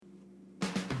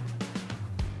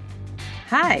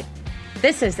Hi,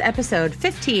 this is episode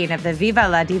 15 of the Viva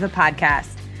La Diva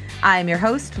podcast. I'm your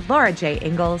host, Laura J.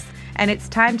 Ingalls, and it's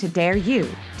time to dare you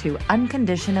to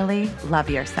unconditionally love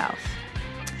yourself.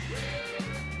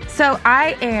 So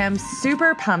I am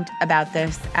super pumped about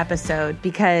this episode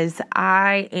because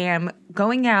I am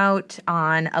going out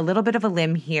on a little bit of a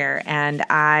limb here, and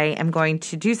I am going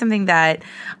to do something that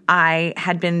I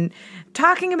had been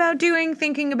talking about doing,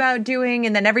 thinking about doing,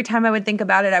 and then every time I would think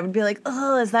about it, I would be like,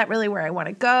 oh, is that really where I want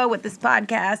to go with this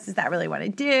podcast? Is that really what I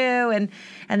do? And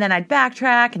then I'd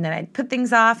backtrack, and then I'd put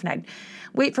things off, and I'd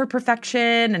wait for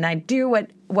perfection, and I'd do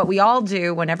what we all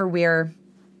do whenever we're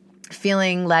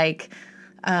feeling like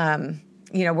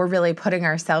we're really putting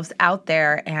ourselves out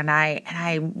there, and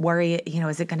I worry,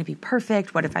 is it going to be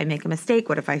perfect? What if I make a mistake?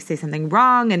 What if I say something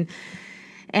wrong?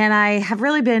 And I have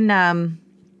really been,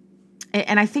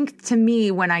 and I think to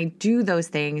me, when I do those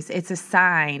things, it's a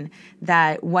sign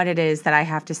that what it is that I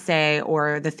have to say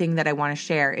or the thing that I want to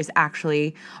share is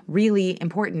actually really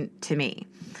important to me.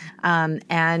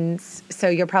 And so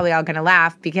you're probably all going to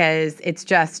laugh because it's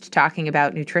just talking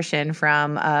about nutrition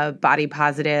from a body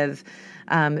positive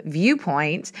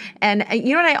viewpoint. And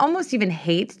you know what? I almost even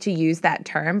hate to use that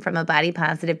term from a body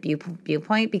positive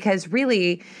viewpoint because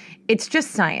really it's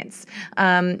just science.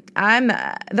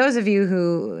 Those of you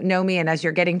who know me and as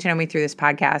you're getting to know me through this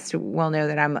podcast will know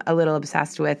that I'm a little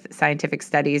obsessed with scientific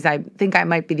studies. I think I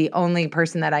might be the only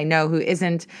person that I know who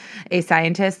isn't a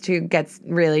scientist who gets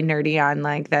really nerdy on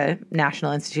like the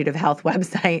National Institute of Health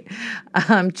website,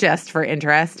 just for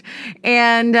interest.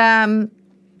 But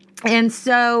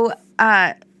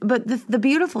the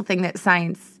beautiful thing that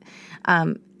science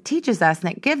teaches us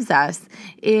and it gives us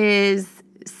is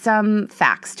some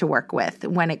facts to work with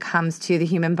when it comes to the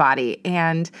human body,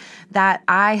 and that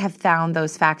I have found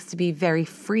those facts to be very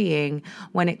freeing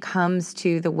when it comes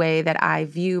to the way that I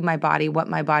view my body, what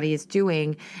my body is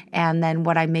doing, and then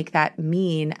what I make that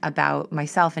mean about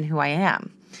myself and who I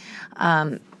am.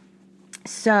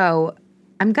 So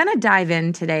I'm going to dive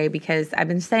in today because I've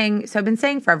been saying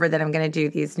forever that I'm going to do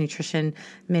these nutrition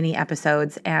mini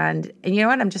episodes. And you know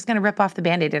what? I'm just going to rip off the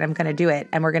Band-Aid and I'm going to do it.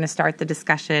 And we're going to start the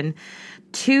discussion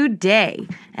today.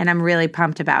 And I'm really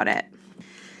pumped about it.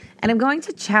 And I'm going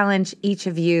to challenge each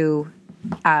of you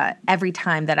every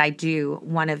time that I do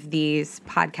one of these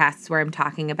podcasts where I'm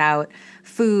talking about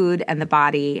food and the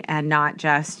body and not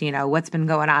just, what's been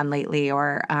going on lately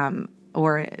or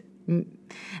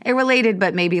a related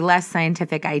but maybe less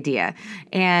scientific idea.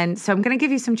 And so I'm going to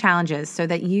give you some challenges so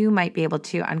that you might be able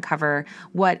to uncover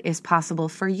what is possible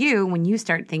for you when you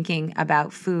start thinking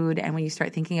about food and when you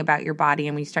start thinking about your body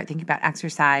and when you start thinking about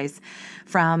exercise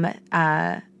from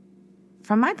my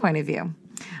point of view.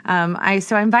 I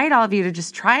invite all of you to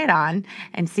just try it on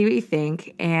and see what you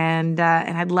think. And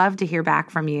I'd love to hear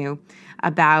back from you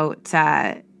about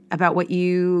what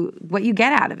you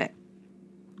get out of it.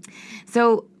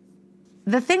 So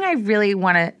the thing I really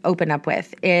want to open up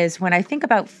with is when I think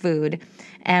about food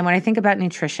and when I think about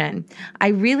nutrition, I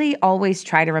really always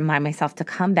try to remind myself to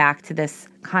come back to this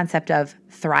concept of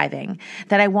thriving,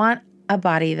 that I want a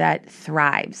body that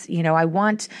thrives.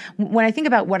 When I think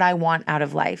about what I want out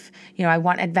of life, I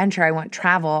want adventure, I want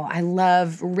travel. I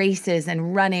love races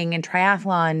and running and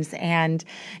triathlons. And,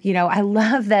 I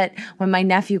love that when my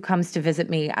nephew comes to visit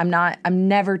me, I'm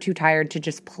never too tired to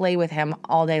just play with him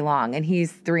all day long. And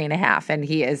he's 3.5 and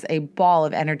he is a ball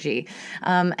of energy.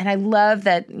 And I love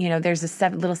that, there's a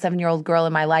little 7-year-old girl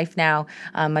in my life now,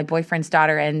 my boyfriend's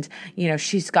daughter, and,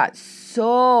 she's got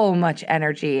so much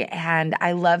energy. And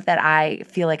I love that I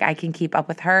feel like I can keep up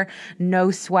with her,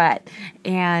 no sweat.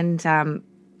 And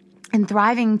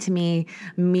thriving to me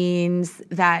means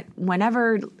that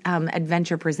whenever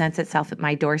adventure presents itself at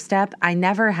my doorstep, I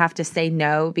never have to say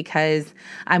no because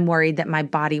I'm worried that my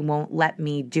body won't let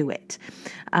me do it.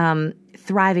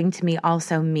 Thriving to me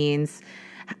also means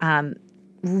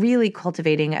really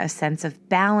cultivating a sense of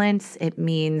balance. It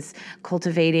means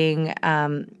cultivating,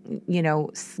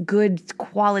 good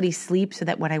quality sleep so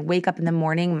that when I wake up in the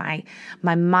morning, my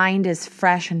mind is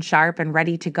fresh and sharp and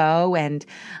ready to go, and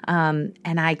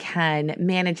I can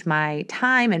manage my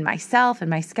time and myself and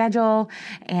my schedule,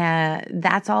 and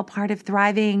that's all part of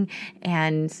thriving.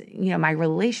 And my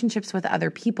relationships with other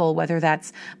people, whether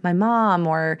that's my mom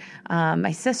or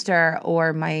my sister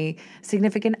or my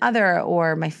significant other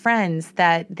or my friends,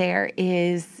 that there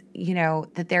is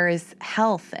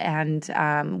health and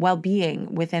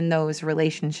well-being within those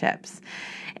relationships.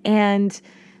 And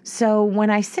so when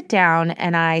I sit down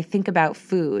and I think about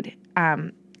food,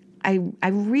 I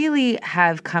really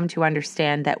have come to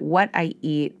understand that what I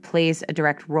eat plays a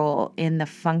direct role in the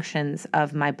functions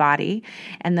of my body,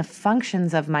 and the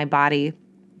functions of my body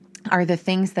are the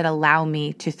things that allow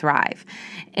me to thrive.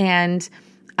 And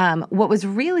what was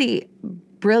really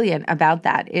brilliant about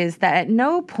that is that at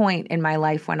no point in my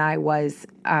life when I was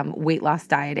weight loss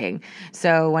dieting,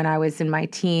 so when I was in my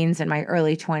teens and my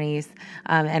early 20s,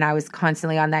 and I was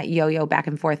constantly on that yo-yo back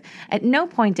and forth, at no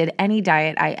point did any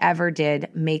diet I ever did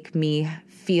make me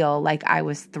feel like I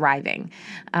was thriving.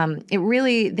 They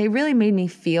really made me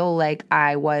feel like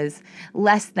I was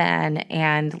less than,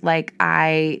 and like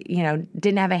I,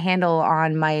 didn't have a handle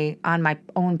on my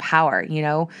own power.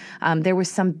 There was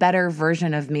some better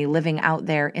version of me living out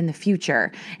there in the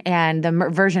future, and the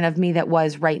version of me that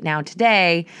was right now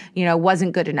today,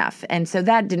 wasn't good enough, and so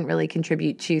that didn't really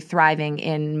contribute to thriving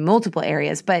in multiple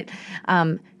areas. But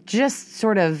just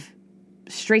sort of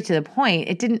straight to the point,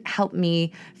 it didn't help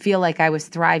me feel like I was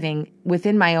thriving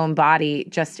within my own body,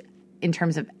 just in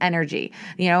terms of energy.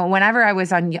 Whenever I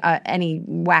was on any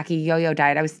wacky yo-yo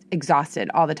diet, I was exhausted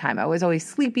all the time. I was always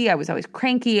sleepy. I was always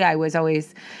cranky. I was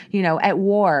always, at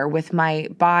war with my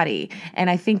body. And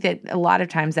I think that a lot of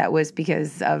times that was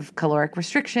because of caloric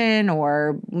restriction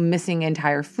or missing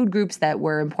entire food groups that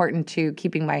were important to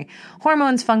keeping my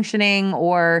hormones functioning,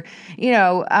 or,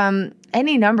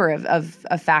 any number of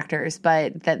factors,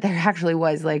 but that there actually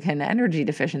was like an energy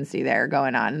deficiency there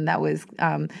going on. And that was,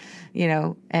 and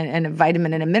a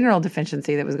vitamin and a mineral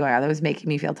deficiency that was going on that was making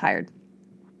me feel tired.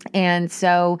 And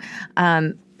so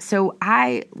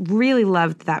I really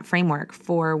loved that framework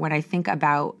for when I think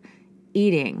about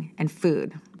eating and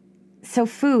food. So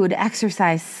food,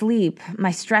 exercise, sleep,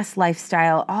 my stress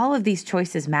lifestyle, all of these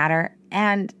choices matter.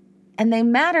 And they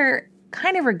matter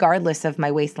kind of regardless of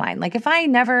my waistline. Like if I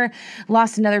never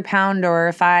lost another pound, or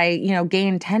if I,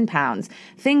 gained 10 pounds,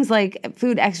 things like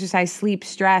food, exercise, sleep,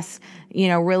 stress,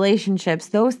 relationships,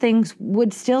 those things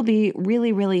would still be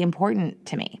really, really important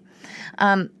to me.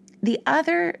 The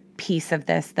other piece of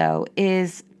this, though,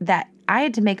 is that I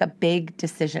had to make a big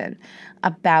decision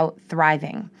about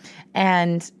thriving.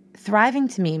 And thriving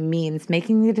to me means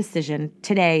making the decision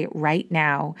today, right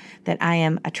now, that I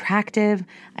am attractive,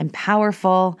 I'm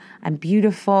powerful, I'm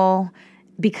beautiful,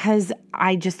 because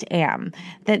I just am.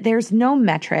 That there's no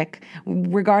metric,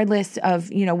 regardless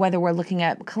of, whether we're looking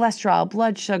at cholesterol,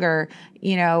 blood sugar,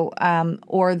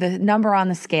 or the number on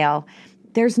the scale,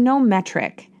 there's no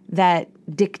metric that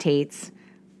dictates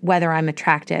whether I'm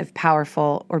attractive,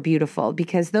 powerful, or beautiful,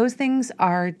 because those things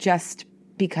are just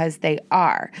because they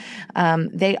are.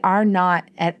 They are not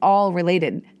at all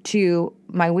related to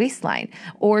my waistline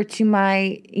or to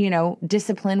my,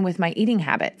 discipline with my eating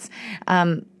habits,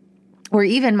 or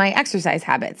even my exercise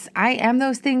habits. I am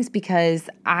those things because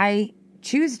I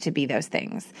choose to be those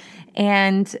things.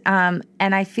 And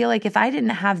I feel like if I didn't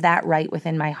have that right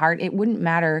within my heart, it wouldn't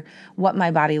matter what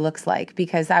my body looks like,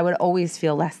 because I would always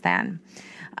feel less than.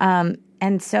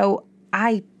 And so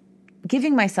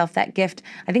giving myself that gift,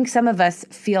 I think some of us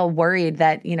feel worried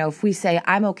that, if we say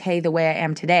I'm okay the way I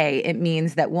am today, it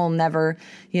means that we'll never,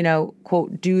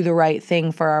 quote, do the right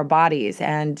thing for our bodies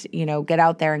and, get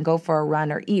out there and go for a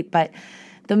run or eat. But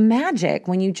the magic,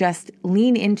 when you just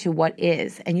lean into what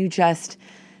is and you just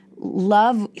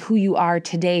love who you are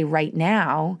today, right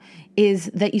now, is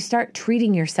that you start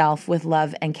treating yourself with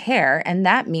love and care. And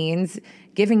that means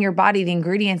giving your body the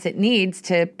ingredients it needs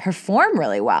to perform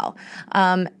really well,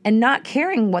 and not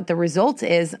caring what the result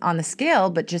is on the scale,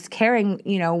 but just caring,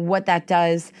 what that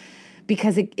does,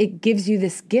 because it gives you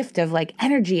this gift of like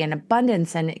energy and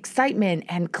abundance and excitement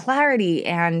and clarity.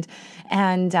 And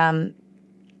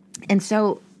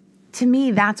so to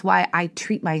me, that's why I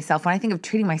treat myself. When I think of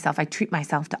treating myself, I treat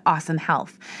myself to awesome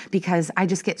health, because I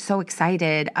just get so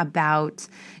excited about,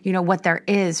 what there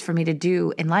is for me to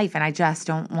do in life. And I just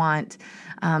don't want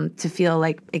to feel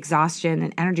like exhaustion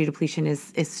and energy depletion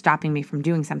is stopping me from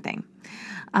doing something.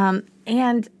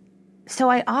 And so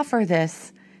I offer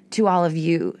this to all of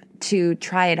you to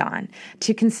try it on,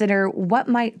 to consider what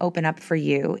might open up for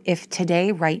you if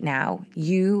today, right now,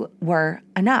 you were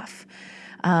enough.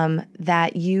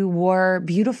 That you were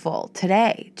beautiful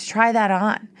today, to try that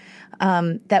on.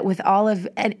 That with all of,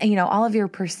 all of your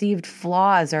perceived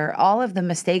flaws or all of the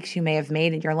mistakes you may have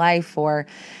made in your life, or,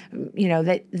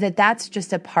 that's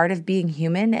just a part of being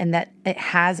human, and that it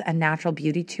has a natural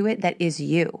beauty to it that is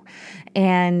you.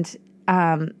 And,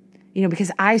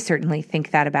 because I certainly think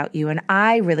that about you, and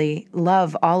I really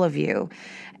love all of you.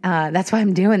 That's why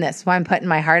I'm doing this. Why I'm putting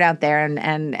my heart out there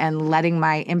and letting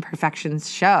my imperfections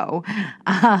show.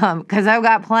 Cause I've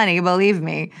got plenty, believe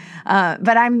me.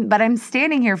 But I'm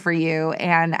standing here for you,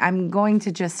 and I'm going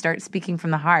to just start speaking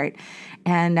from the heart.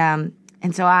 And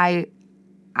so I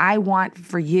want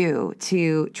for you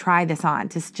to try this on,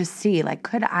 to just see, like,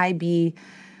 could I be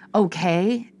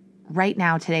okay right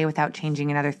now, today, without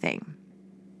changing another thing.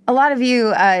 A lot of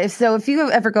you, if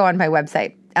you ever go on my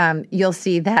website, you'll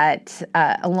see that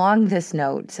along this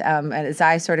note, as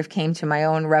I sort of came to my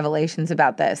own revelations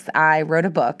about this, I wrote a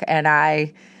book and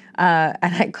I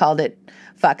called it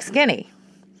 "Fuck Skinny,"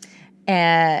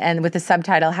 and with the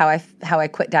subtitle "How I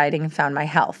Quit Dieting and Found My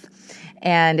Health."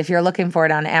 And if you're looking for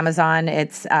it on Amazon,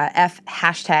 it's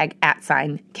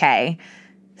 #K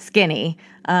skinny.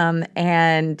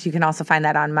 And you can also find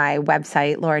that on my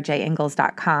website,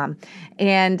 laurajingalls.com.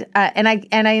 And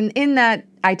in that,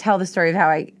 I tell the story of how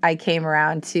I came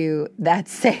around to that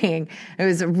saying. It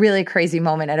was a really crazy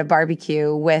moment at a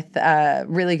barbecue with a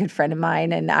really good friend of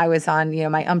mine. And I was on,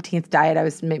 my umpteenth diet. I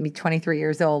was maybe 23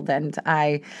 years old. And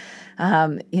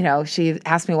she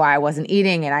asked me why I wasn't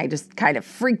eating, and I just kind of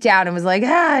freaked out and was like,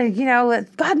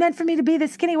 God meant for me to be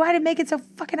this skinny. Why did it make it so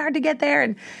fucking hard to get there?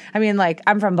 And I mean,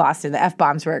 I'm from Boston. The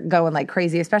F-bombs were going like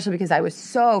crazy, especially because I was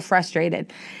so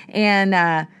frustrated.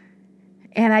 And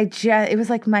it was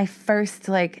like my first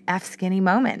F skinny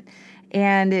moment.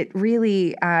 And it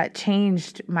really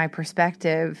changed my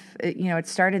perspective. It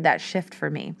started that shift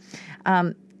for me.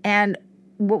 And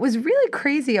what was really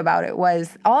crazy about it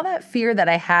was all that fear that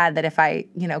I had that if I,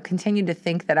 continued to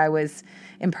think that I was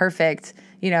imperfect,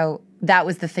 that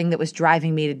was the thing that was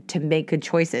driving me to make good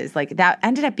choices. That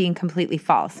ended up being completely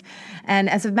false. And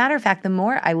as a matter of fact, the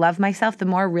more I love myself, the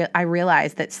more I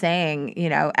realized that saying,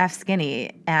 F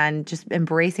skinny and just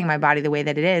embracing my body the way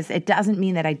that it is, it doesn't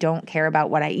mean that I don't care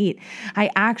about what I eat. I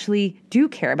actually do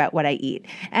care about what I eat.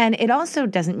 And it also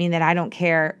doesn't mean that I don't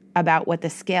care about what the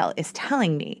scale is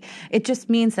telling me. It just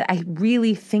means that I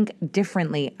really think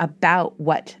differently about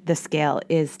what the scale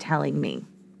is telling me.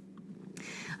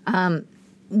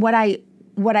 What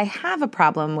I have a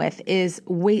problem with is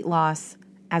weight loss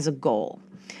as a goal.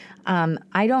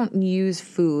 I don't use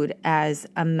food as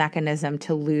a mechanism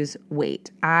to lose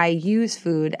weight. I use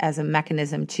food as a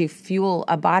mechanism to fuel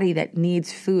a body that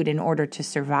needs food in order to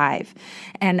survive,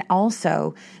 and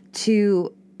also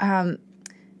to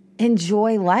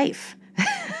enjoy life.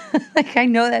 I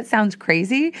know that sounds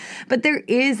crazy, but there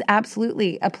is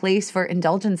absolutely a place for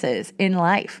indulgences in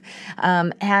life.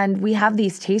 And we have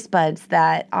these taste buds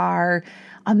that are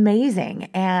amazing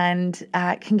and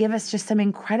can give us just some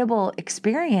incredible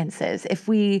experiences if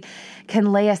we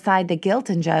can lay aside the guilt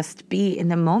and just be in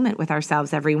the moment with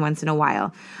ourselves every once in a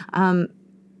while.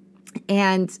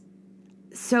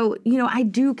 So, I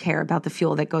do care about the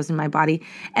fuel that goes in my body,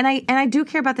 and I do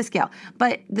care about the scale.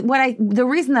 But the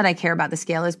reason that I care about the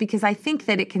scale is because I think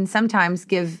that it can sometimes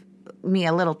give me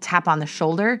a little tap on the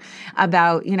shoulder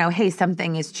about, hey,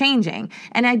 something is changing.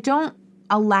 And I don't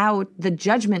allow the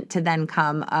judgment to then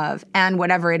come of, and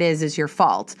whatever it is your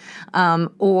fault,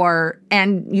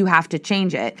 and you have to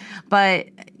change it. But,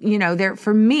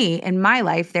 for me, in my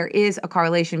life, there is a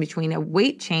correlation between a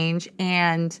weight change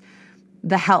and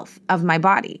the health of my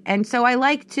body. And so I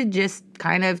like to just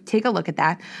kind of take a look at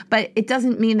that, but it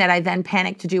doesn't mean that I then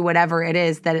panic to do whatever it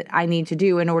is that I need to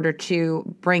do in order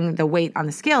to bring the weight on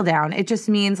the scale down. It just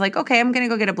means okay, I'm going to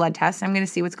go get a blood test. I'm going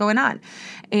to see what's going on.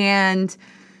 And,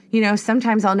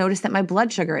 sometimes I'll notice that my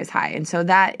blood sugar is high. And so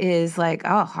that is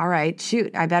oh, all right,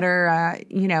 shoot, I better,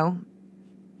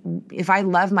 if I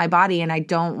love my body and I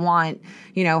don't want,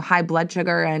 high blood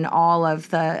sugar and all of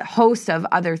the host of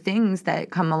other things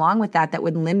that come along with that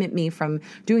would limit me from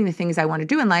doing the things I want to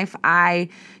do in life, I,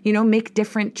 make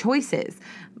different choices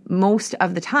most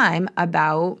of the time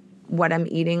about what I'm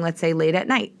eating, let's say late at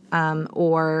night.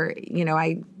 Or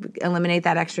I eliminate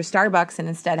that extra Starbucks and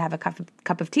instead have a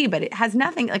cup of tea. But it has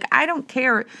nothing, I don't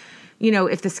care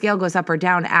if the scale goes up or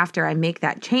down after I make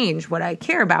that change. What I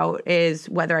care about is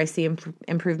whether I see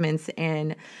improvements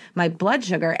in my blood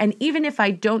sugar. And even if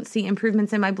I don't see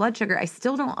improvements in my blood sugar, I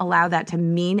still don't allow that to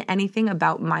mean anything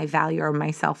about my value or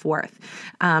my self-worth.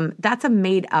 That's a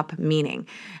made up meaning.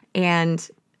 And,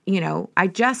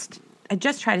 I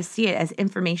just try to see it as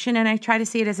information, and I try to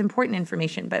see it as important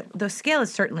information. But the scale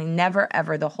is certainly never,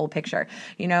 ever the whole picture.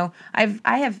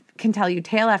 I can tell you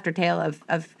tale after tale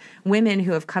of women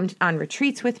who have come on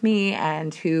retreats with me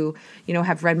and who,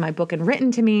 have read my book and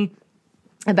written to me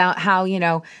about how,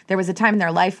 there was a time in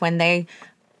their life when they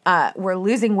were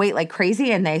losing weight like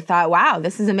crazy, and they thought, wow,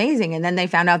 this is amazing. And then they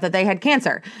found out that they had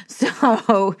cancer.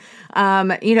 So,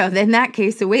 in that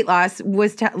case, the weight loss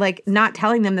was not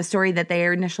telling them the story that they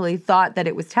initially thought that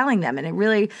it was telling them. And it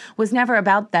really was never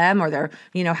about them or their,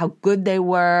 how good they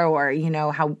were or,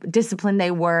 how disciplined they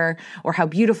were or how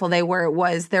beautiful they were. It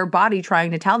was their body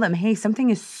trying to tell them, hey, something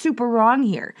is super wrong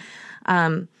here.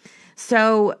 And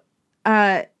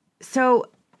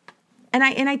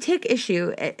I take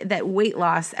issue that weight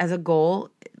loss as a goal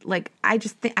like, I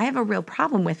just think I have a real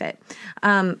problem with it.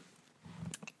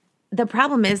 The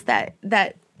problem is that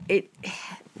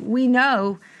we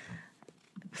know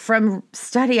from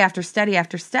study after study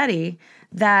after study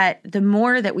that the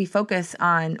more that we focus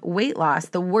on weight loss,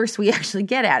 the worse we actually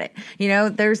get at it. You know,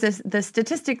 there's the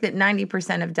statistic that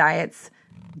 90% of diets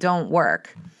don't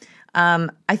work.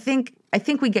 I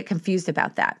think we get confused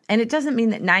about that. And it doesn't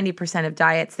mean that 90% of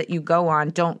diets that you go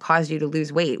on don't cause you to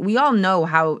lose weight. We all know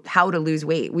how to lose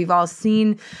weight. We've all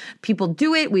seen people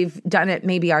do it. We've done it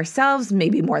maybe ourselves,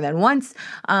 maybe more than once.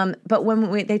 But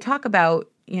when they talk about,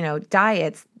 you know,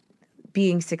 diets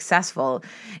being successful,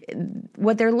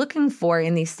 what they're looking for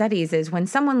in these studies is when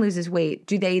someone loses weight,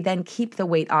 do they then keep the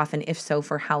weight off, and if so,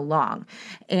 for how long?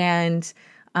 And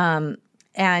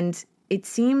it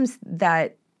seems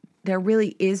that there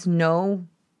really is no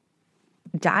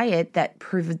diet that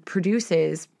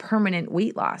produces permanent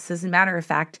weight loss. As a matter of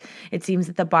fact, it seems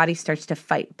that the body starts to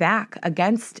fight back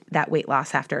against that weight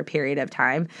loss after a period of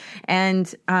time,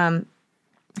 and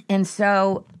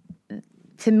so,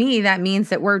 to me, that means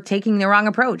that we're taking the wrong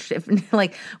approach. If,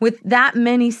 like, with that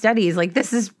many studies, like,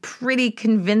 this is pretty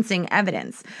convincing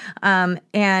evidence. But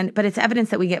it's evidence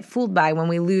that we get fooled by when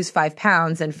we lose 5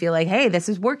 pounds and feel like, hey, this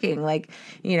is working. Like,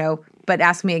 you know, but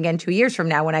ask me again 2 years from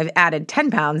now when I've added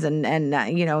 10 pounds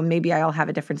and you know, maybe I'll have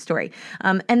a different story.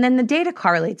 And then the data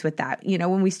correlates with that. You know,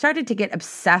 when we started to get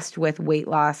obsessed with weight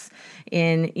loss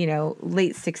in, you know,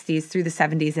 late 60s through the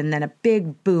 70s, and then a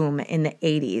big boom in the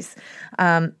 80s,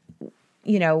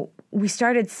 you know, we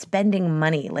started spending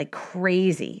money like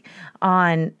crazy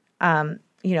on,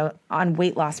 you know, on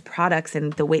weight loss products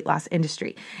and the weight loss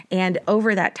industry. And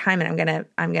over that time, and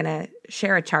I'm gonna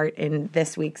share a chart in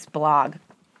this week's blog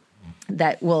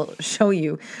that will show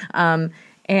you, and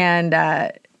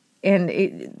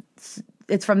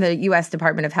it's from the U.S.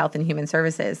 Department of Health and Human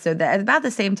Services. So at about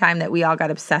the same time that we all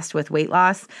got obsessed with weight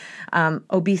loss,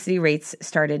 obesity rates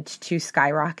started to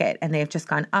skyrocket, and they have just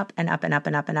gone up and up and up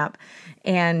and up and up.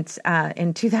 And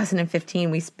in 2015,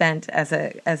 we spent as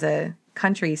a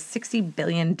country $60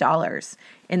 billion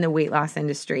in the weight loss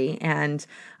industry, and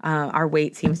our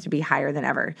weight seems to be higher than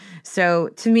ever. So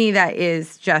to me, that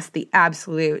is just the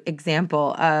absolute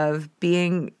example of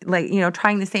being, like, you know,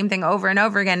 trying the same thing over and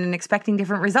over again and expecting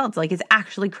different results. Like, it's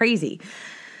actually crazy.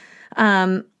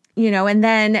 You know, and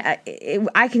then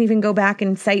I can even go back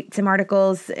and cite some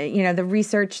articles, you know, the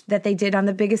research that they did on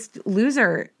the Biggest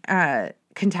Loser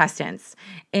contestants.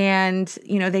 And,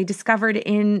 you know, they discovered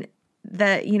when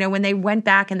they went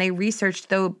back and they researched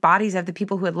the bodies of the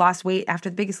people who had lost weight after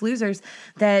the Biggest Losers,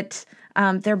 that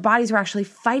their bodies were actually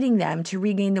fighting them to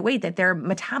regain the weight, that their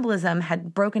metabolism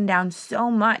had broken down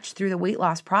so much through the weight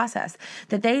loss process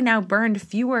that they now burned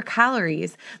fewer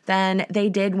calories than they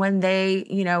did when they,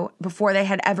 you know, before they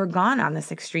had ever gone on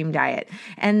this extreme diet.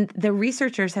 And the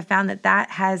researchers have found that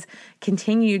has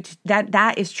continued,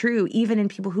 that is true even in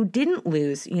people who didn't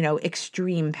lose, you know,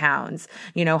 extreme pounds,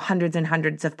 you know, hundreds and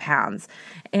hundreds of pounds.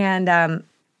 And,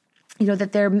 you know,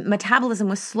 that their metabolism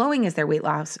was slowing as their weight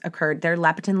loss occurred. Their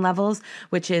leptin levels,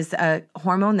 which is a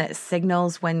hormone that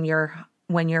signals when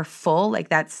you're full, like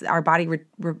that's our body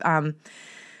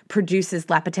produces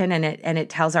leptin, and it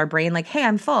tells our brain like, hey,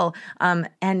 I'm full.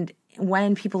 And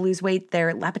when people lose weight,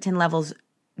 their leptin levels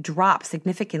drop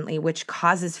significantly, which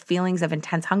causes feelings of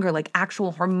intense hunger, like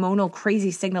actual hormonal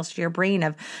crazy signals to your brain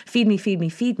of feed me, feed me,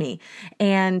 feed me.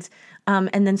 And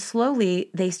then slowly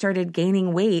they started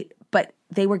gaining weight, but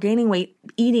they were gaining weight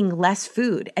eating less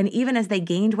food. And even as they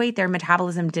gained weight, their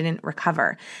metabolism didn't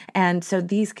recover. And so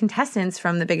these contestants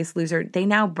from The Biggest Loser, they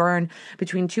now burn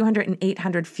between 200 and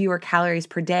 800 fewer calories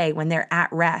per day when they're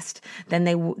at rest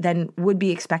than would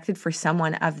be expected for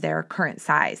someone of their current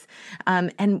size.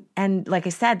 And like I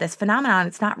said, this phenomenon,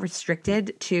 it's not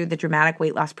restricted to the dramatic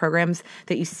weight loss programs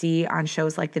that you see on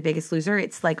shows like The Biggest Loser.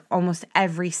 It's like almost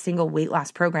every single weight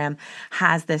loss program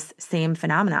has this same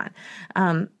phenomenon.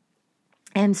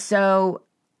 And so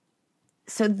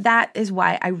that is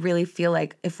why I really feel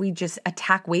like if we just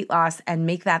attack weight loss and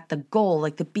make that the goal,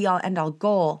 like the be-all, end-all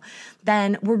goal,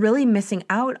 then we're really missing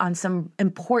out on some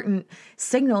important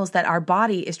signals that our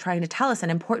body is trying to tell us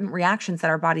and important reactions that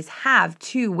our bodies have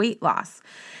to weight loss.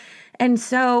 And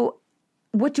so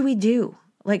what do we do?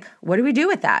 Like, what do we do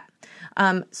with that?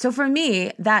 So for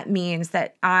me, that means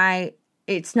that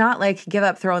it's not like give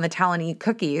up, throw in the towel and eat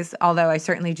cookies, although I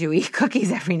certainly do eat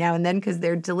cookies every now and then because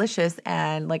they're delicious.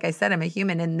 And like I said, I'm a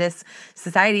human in this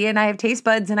society and I have taste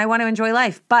buds and I want to enjoy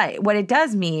life. But what it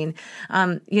does mean,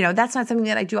 you know, that's not something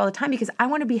that I do all the time because I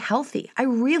want to be healthy. I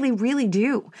really, really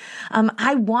do.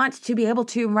 I want to be able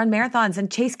to run marathons and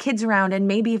chase kids around and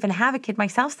maybe even have a kid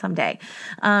myself someday.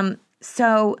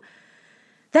 So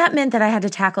that meant that I had to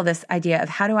tackle this idea of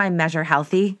how do I measure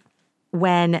healthy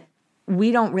when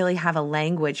we don't really have a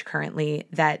language currently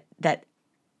that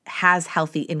has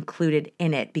healthy included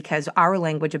in it, because our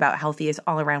language about healthy is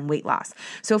all around weight loss.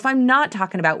 So if I'm not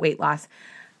talking about weight loss,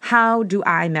 how do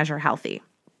I measure healthy?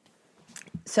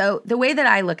 So the way that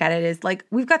I look at it is like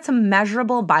we've got some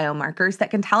measurable biomarkers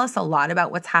that can tell us a lot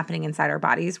about what's happening inside our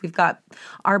bodies. We've got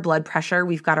our blood pressure,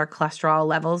 we've got our cholesterol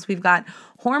levels, we've got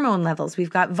hormone levels, we've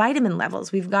got vitamin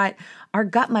levels, we've got our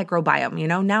gut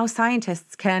microbiome. Now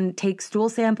scientists can take stool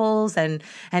samples and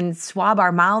swab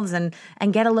our mouths and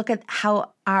get a look at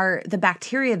how the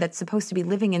bacteria that's supposed to be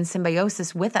living in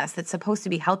symbiosis with us, that's supposed to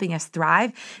be helping us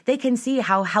thrive, they can see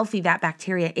how healthy that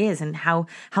bacteria is and how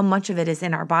much of it is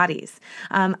in our bodies.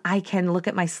 I can look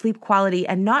at my sleep quality,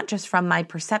 and not just from my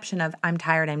perception of I'm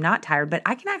tired, I'm not tired, but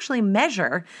I can actually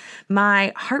measure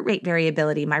my heart rate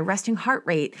variability, my resting heart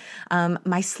rate,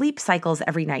 my sleep cycles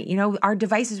every night. Our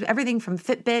devices, everything from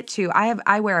Fitbit to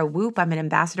I wear a Whoop. I'm an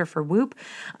ambassador for Whoop.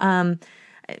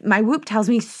 My Whoop tells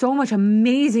me so much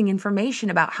amazing information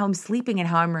about how I'm sleeping and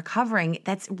how I'm recovering.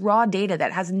 That's raw data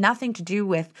that has nothing to do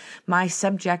with my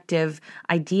subjective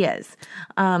ideas.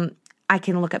 I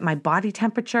can look at my body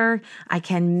temperature. I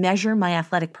can measure my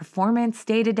athletic performance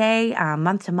day to day,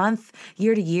 month to month,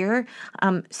 year to year.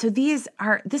 So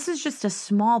this is just a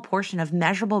small portion of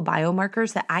measurable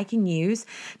biomarkers that I can use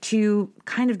to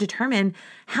kind of determine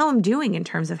how I'm doing in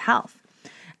terms of health.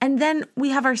 And then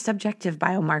we have our subjective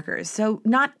biomarkers. So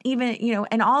not even,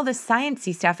 and all the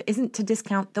sciencey stuff isn't to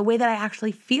discount the way that I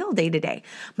actually feel day to day.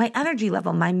 My energy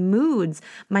level, my moods,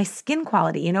 my skin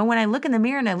quality. When I look in the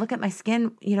mirror and I look at my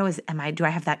skin, do I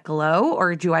have that glow,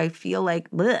 or do I feel like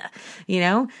bleh?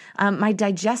 My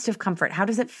digestive comfort. How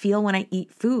does it feel when I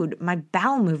eat food? My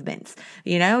bowel movements.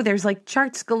 There's like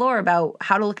charts galore about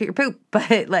how to look at your poop, but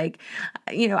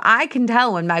I can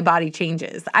tell when my body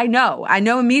changes. I know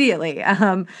immediately.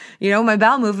 My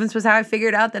bowel movements was how I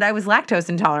figured out that I was lactose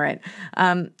intolerant.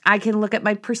 I can look at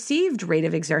my perceived rate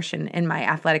of exertion in my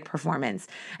athletic performance,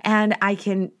 and I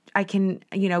can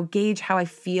gauge how I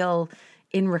feel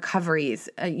in recoveries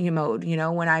mode.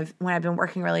 When I've been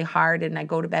working really hard and I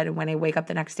go to bed, and when I wake up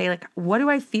the next day, like what do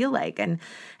I feel like, and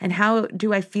how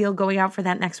do I feel going out for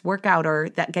that next workout or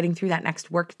that getting through that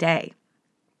next work day.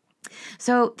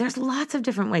 So there's lots of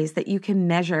different ways that you can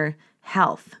measure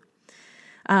health.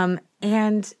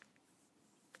 And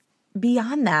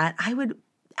beyond that, I would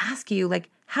ask you,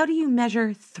 how do you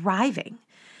measure thriving?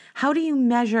 How do you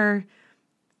measure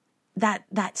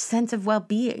that sense of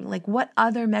well-being? What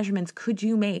other measurements could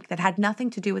you make that had nothing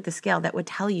to do with the scale that would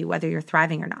tell you whether you're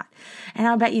thriving or not? And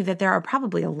I'll bet you that there are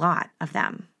probably a lot of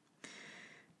them.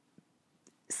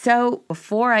 So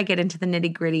before I get into the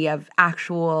nitty-gritty of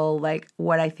actual,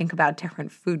 what I think about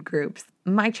different food groups,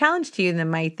 my challenge to you,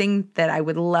 and my thing that I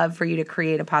would love for you to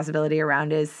create a possibility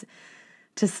around, is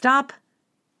to stop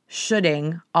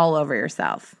shoulding all over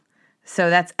yourself. So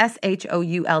that's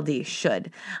SHOULD,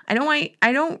 should. I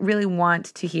don't really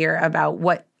want to hear about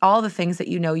what all the things that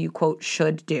you quote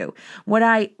should do. What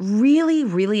I really,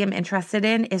 really am interested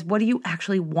in is, what do you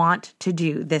actually want to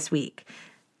do this week,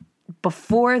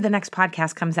 before the next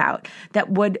podcast comes out,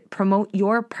 that would promote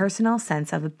your personal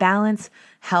sense of balance,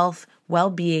 health,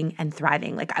 well-being, and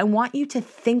thriving? I want you to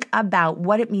think about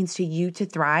what it means to you to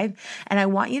thrive, and I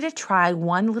want you to try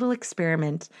one little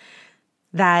experiment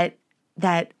that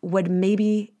would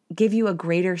maybe give you a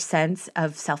greater sense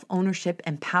of self-ownership,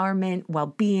 empowerment,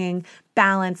 well-being,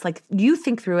 balance. You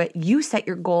think through it, you set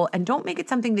your goal, and don't make it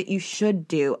something that you should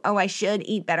do. Oh, I should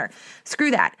eat better. Screw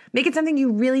that. Make it something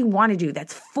you really want to do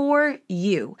that's for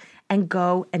you, and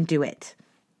go and do it.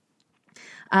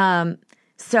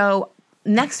 So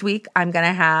next week, I'm going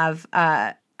to have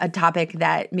a topic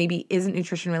that maybe isn't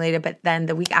nutrition related, but then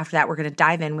the week after that, we're going to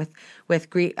dive in with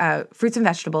fruits and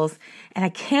vegetables. And I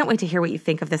can't wait to hear what you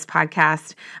think of this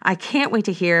podcast. I can't wait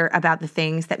to hear about the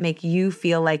things that make you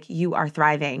feel like you are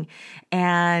thriving.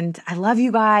 And I love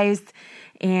you guys.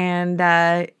 And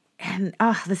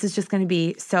this is just going to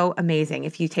be so amazing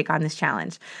if you take on this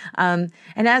challenge. And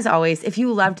as always, if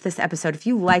you loved this episode, if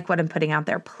you like what I'm putting out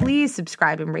there, please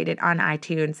subscribe and rate it on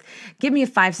iTunes. Give me a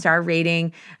 5-star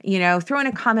rating. Throw in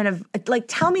a comment of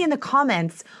tell me in the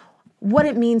comments what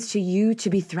it means to you to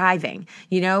be thriving.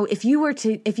 If you were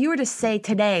to say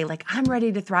today, I'm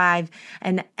ready to thrive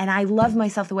and I love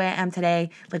myself the way I am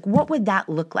today, what would that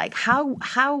look like?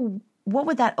 What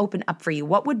would that open up for you?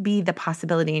 What would be the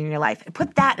possibility in your life?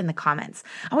 Put that in the comments.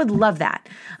 I would love that.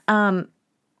 And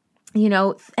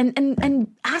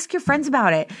ask your friends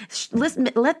about it. Listen,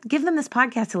 give them this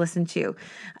podcast to listen to.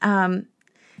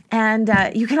 And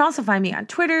you can also find me on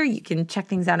Twitter. You can check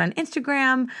things out on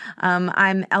Instagram.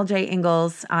 I'm LJ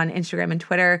Ingalls on Instagram and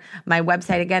Twitter. My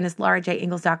website, again, is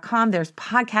laurajingalls.com. There's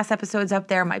podcast episodes up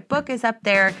there. My book is up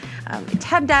there.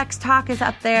 TEDx talk is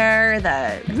up there.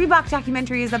 The Reebok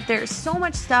documentary is up there. So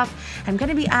much stuff. I'm going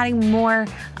to be adding more.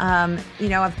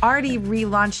 I've already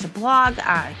relaunched a blog.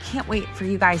 I can't wait for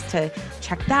you guys to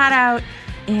check that out.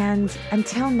 And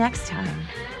until next time,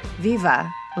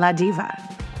 viva la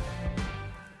diva.